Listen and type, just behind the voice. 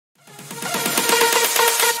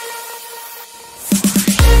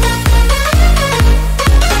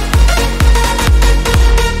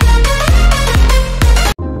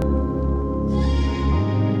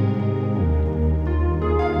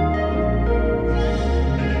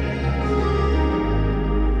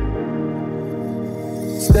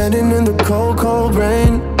Standing in the cold, cold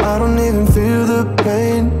rain, I don't even feel the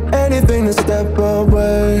pain. Anything to step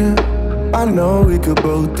away, I know we could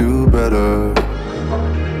both do better.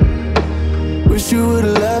 Wish you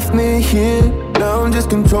would've left me here, now I'm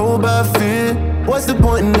just controlled by fear. What's the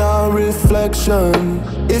point in our reflection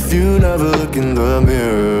if you never look in the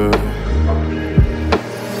mirror?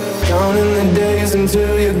 Counting the days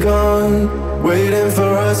until you're gone, waiting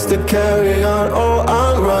for us to carry on. Oh,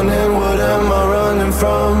 I'm running, what am I running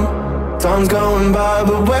from? Time's going by,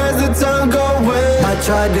 but where's the time going? I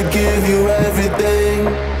tried to give you everything,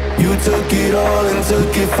 you took it all and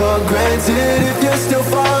took it for granted. If you're still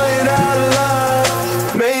falling out of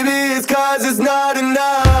love, maybe it's 'cause it's not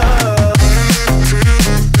enough.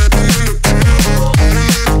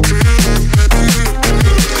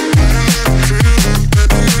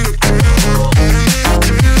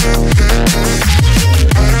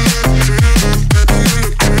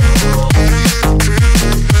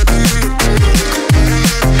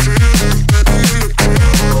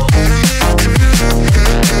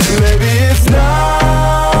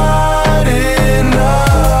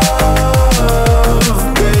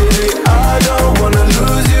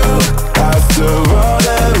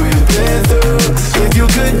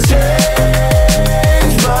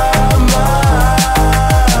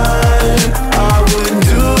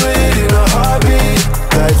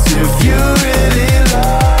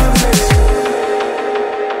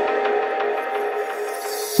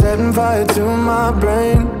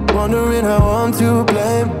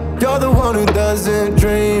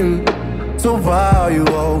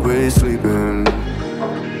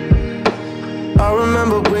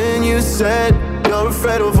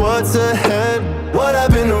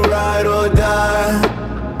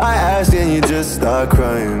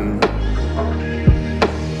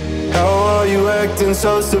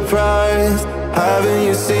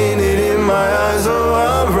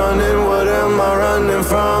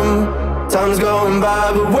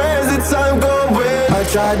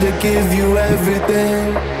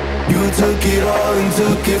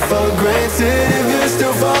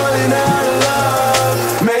 'Cause